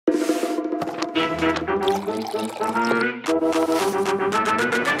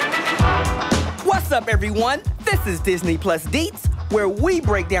What's up, everyone? This is Disney Plus Deets, where we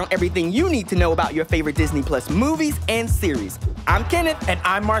break down everything you need to know about your favorite Disney Plus movies and series. I'm Kenneth. And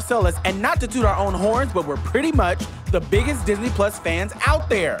I'm Marcellus. And not to toot our own horns, but we're pretty much the biggest Disney Plus fans out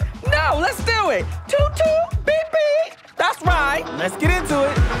there. No, let's do it. Toot toot, beep beep. That's right. Let's get into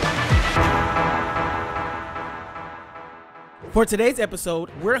it. For today's episode,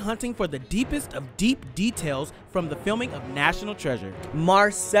 we're hunting for the deepest of deep details from the filming of National Treasure.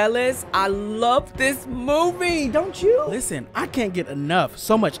 Marcellus, I love this movie, don't you? Listen, I can't get enough.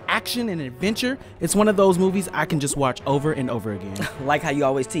 So much action and adventure. It's one of those movies I can just watch over and over again. Like how you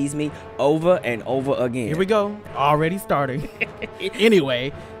always tease me, over and over again. Here we go, already starting.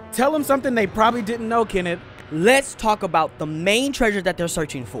 Anyway, tell them something they probably didn't know, Kenneth. Let's talk about the main treasure that they're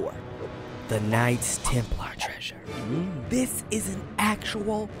searching for. The Knights Templar treasure. This is an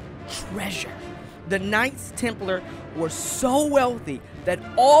actual treasure. The Knights Templar were so wealthy that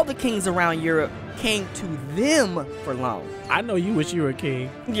all the kings around Europe came to them for loans. I know you wish you were a king.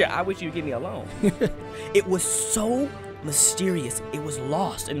 Yeah, I wish you'd give me a loan. It was so mysterious. It was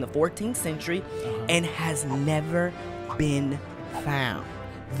lost in the 14th century and has never been found.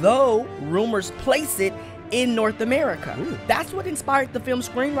 Though rumors place it in North America. Ooh. That's what inspired the film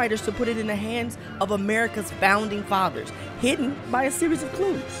screenwriters to put it in the hands of America's founding fathers, hidden by a series of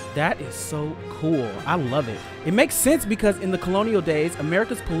clues. That is so cool. I love it. It makes sense because in the colonial days,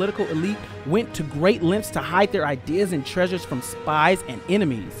 America's political elite went to great lengths to hide their ideas and treasures from spies and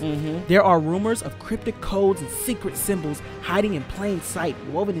enemies. There are rumors of cryptic codes and secret symbols hiding in plain sight,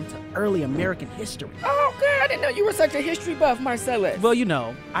 woven into early American history. Oh, God, I didn't know you were such a history buff, Marcellus. Well, you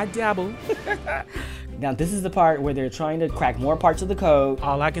know, I dabble. Now, this is the part where they're trying to crack more parts of the code.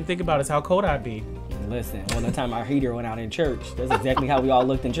 All I can think about is how cold I'd be. Listen, one time our heater went out in church. That's exactly how we all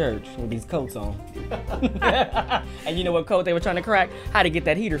looked in church, with these coats on. And you know what code they were trying to crack? How to get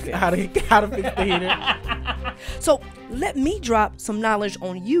that heater fixed. How to fix the heater. So, let me drop some knowledge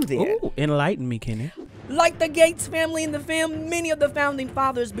on you there. Ooh, enlighten me, Kenneth. Like the Gates family in the film, many of the founding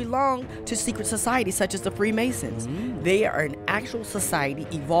fathers belong to secret societies such as the Freemasons. They are an actual society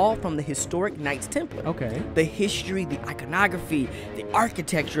evolved from the historic Knights Templar. Okay. The history, the iconography, the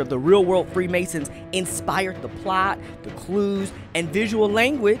architecture of the real-world Freemasons inspired the plot, the clues, and visual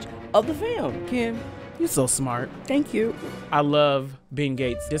language of the film. Kim, you're so smart. Thank you. I love Ben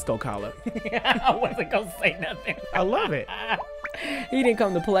Gates' disco collar. I wasn't gonna say nothing. I love it. He didn't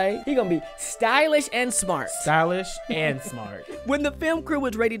come to play. He gonna be stylish and smart. Stylish and smart. When the film crew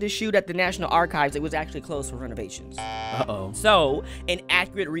was ready to shoot at the National Archives, it was actually closed for renovations. Uh-oh. So, an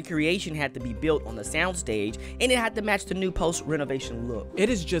accurate recreation had to be built on the soundstage, and it had to match the new post-renovation look. It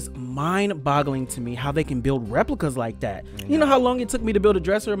is just mind-boggling to me how they can build replicas like that. You know how long it took me to build a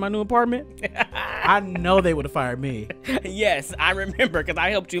dresser in my new apartment? I know they would have fired me. Yes, I remember, because I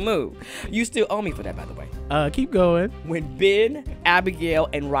helped you move. You still owe me for that, by the way. Keep going. When Ben, Abigail,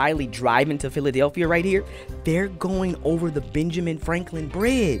 and Riley drive into Philadelphia right here, they're going over the Benjamin Franklin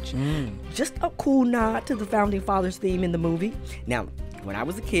Bridge. Just a cool nod to the Founding Fathers theme in the movie. Now, when I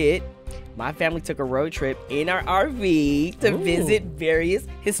was a kid, my family took a road trip in our RV to visit various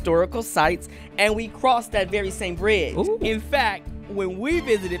historical sites, and we crossed that very same bridge. In fact, when we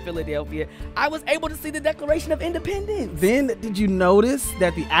visited Philadelphia, I was able to see the Declaration of Independence. Then, did you notice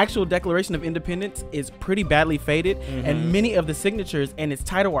that the actual Declaration of Independence is pretty badly faded, and many of the signatures and its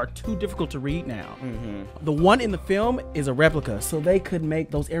title are too difficult to read now? The one in the film is a replica, so they could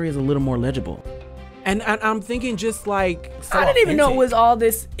make those areas a little more legible. And I'm thinking just like I didn't even know it was all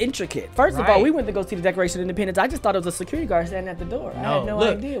this intricate. First of all, we went to go see the Declaration of Independence. I just thought it was a security guard standing at the door. I had no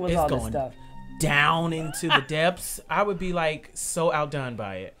idea it was all this stuff. Down into the depths. I would be like so outdone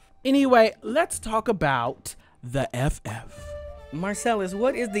by it. Anyway, let's talk about the FF. Marcellus,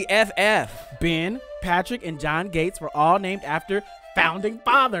 what is the FF? Ben, Patrick, and John Gates were all named after founding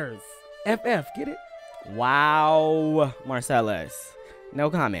fathers. FF, get it? Wow, Marcellus. No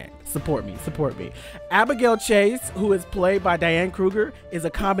comment. Support me, support me. Abigail Chase, who is played by Diane Kruger, is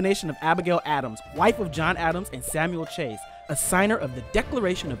a combination of Abigail Adams, wife of John Adams, and Samuel Chase, a signer of the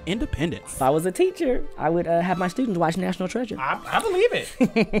Declaration of Independence. If I was a teacher, I would have my students watch National Treasure. I believe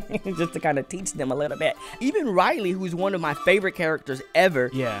it. Just to kind of teach them a little bit. Even Riley, who's one of my favorite characters ever,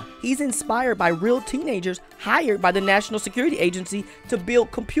 he's inspired by real teenagers hired by the National Security Agency to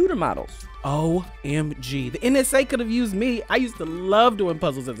build computer models. OMG. The NSA could have used me. I used to love doing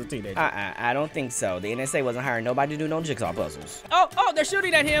puzzles as a teenager. I don't think so. The NSA wasn't hiring nobody to do no jigsaw puzzles. Oh, they're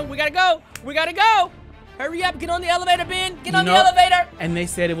shooting at him. We gotta go. We gotta go. Hurry up. Get on the elevator, Ben. Get on the elevator. And they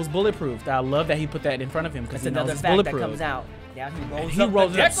said it was bulletproof. I love that he put that in front of him. That's another fact that comes out. Now he And rolls he up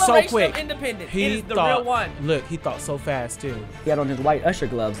rolls the it up so Declaration quick. of Independence. He It is the thought, real one. Look, he thought so fast too. He had on his white usher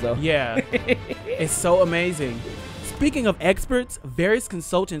gloves though. Yeah, it's so amazing. Speaking of experts, various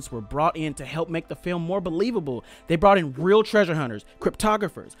consultants were brought in to help make the film more believable. They brought in real treasure hunters,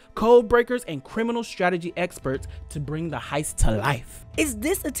 cryptographers, code breakers, and criminal strategy experts to bring the heist to life. It's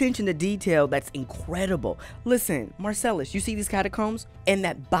this attention to detail that's incredible. Listen, Marcellus, you see these catacombs? And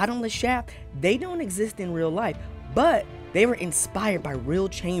that bottomless shaft, they don't exist in real life, but they were inspired by real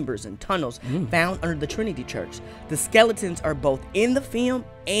chambers and tunnels found under the Trinity Church. The skeletons are both in the film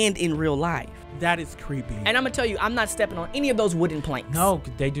and in real life. That is creepy. And I'm gonna tell you, I'm not stepping on any of those wooden planks. No,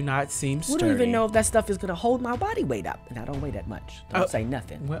 they do not seem We sturdy. don't even know if that stuff is gonna hold my body weight up. And I don't weigh that much. Don't say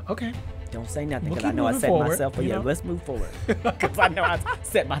nothing. Well, okay. Don't say nothing, We'll because I keep know I moving set forward, myself up. you Yeah, know? let's move forward. Because I know I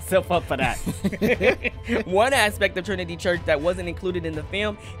set myself up for that. One aspect of Trinity Church that wasn't included in the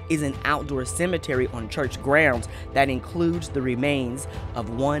film is an outdoor cemetery on church grounds that includes the remains of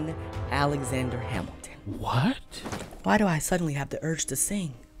one Alexander Hamilton. What? Why do I suddenly have the urge to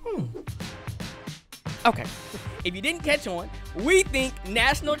sing? Okay, if you didn't catch on, we think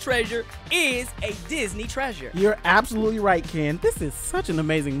National Treasure is a Disney treasure. You're absolutely right, Ken. This is such an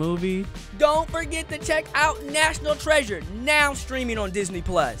amazing movie. Don't forget to check out National Treasure, now streaming on Disney+.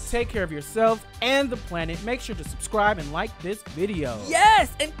 Take care of yourself and the planet. Make sure to subscribe and like this video.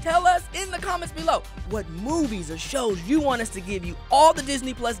 Yes, and tell us in the comments below what movies or shows you want us to give you all the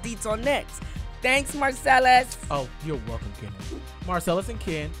Disney Plus deets on next. Thanks, Marcellus. Oh, you're welcome, Kenneth. Marcellus and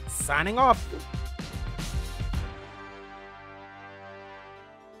Ken signing off.